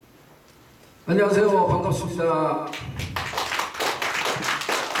안녕하세요. 반갑습니다.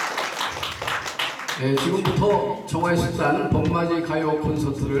 네, 지금부터 정화예술단 봄맞이 가요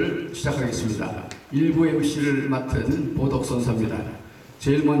콘서트를 시작하겠습니다. 1부 MC를 맡은 보덕선사입니다.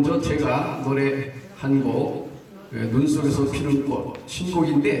 제일 먼저 제가 노래 한 곡, 눈속에서 피는 꽃,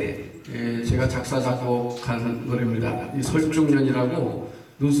 신곡인데 제가 작사 작곡한 노래입니다. 이 설중년이라고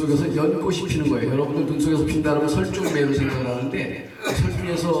눈속에서 연꽃이 피는 거예요. 여러분들 눈속에서 핀다면 설중매로 생각을 하는데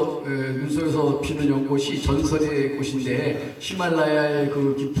설중에서 눈속에서 피는 연꽃이 전설의 꽃인데 히말라야의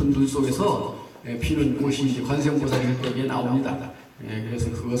그 깊은 눈속에서 피는 꽃이 이제 관세음보살에게 나옵니다. 그래서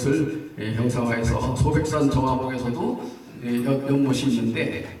그것을 형상화해서 소백산 정화봉에서도 연못이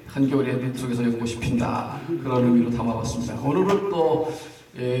있는데 한겨울에 눈속에서 연꽃이 핀다 그런 의미로 담아봤습니다. 오늘은 또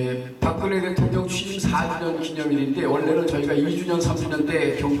박근혜 대통령 취임 4주년 기념일인데 원래는 저희가 2주년, 3주년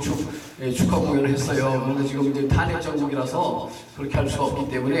때 경축 축하 공연을 했어요. 그런데 지금 이제 탄핵 정국이라서 그렇게 할 수가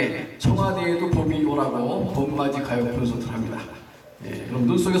없기 때문에 청와대에도 봄이 오라고 봄맞이 가요 콘서트를 합니다. 그럼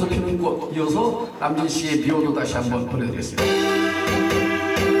눈속에서 피는 꽃 이어서 남진 씨의 미워도 다시 한번 보내드리겠습니다.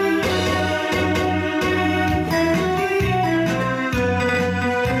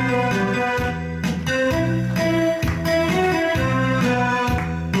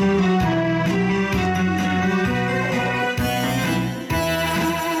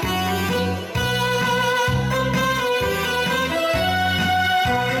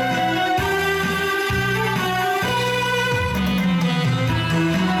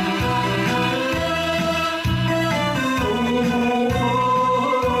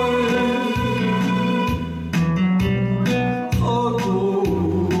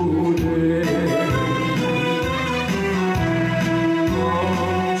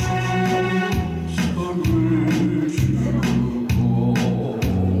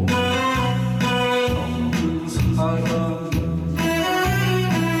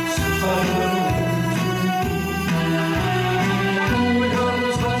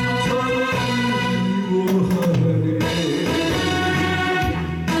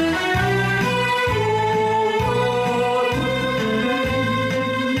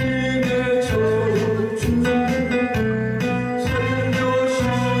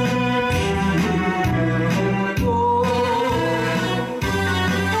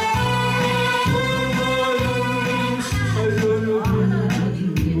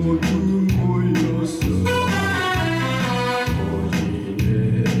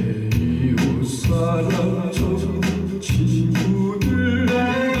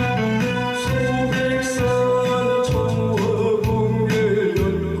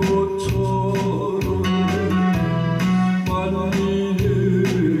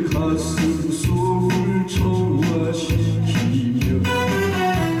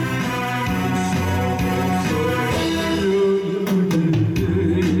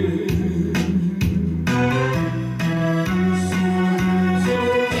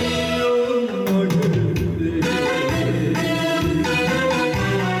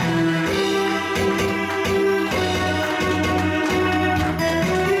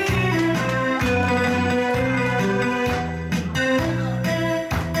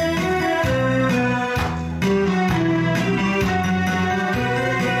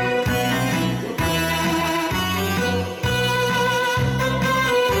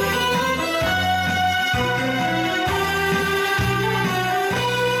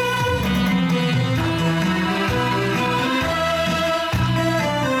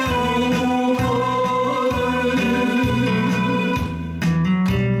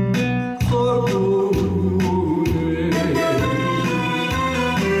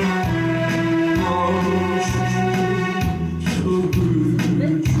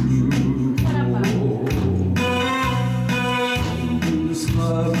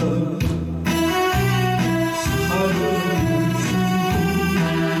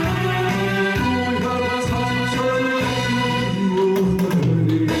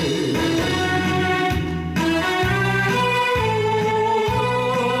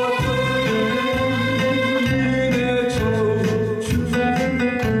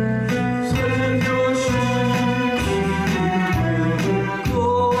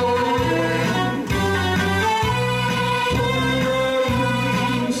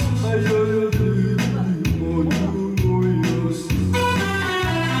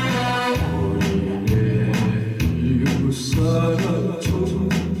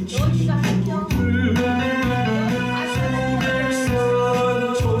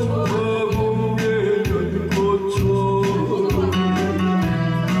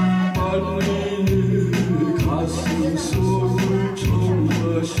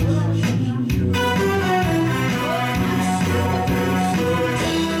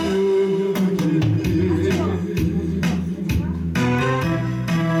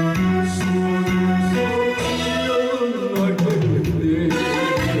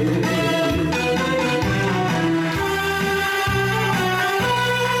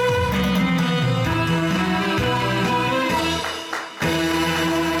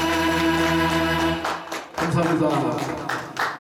 감사합니다.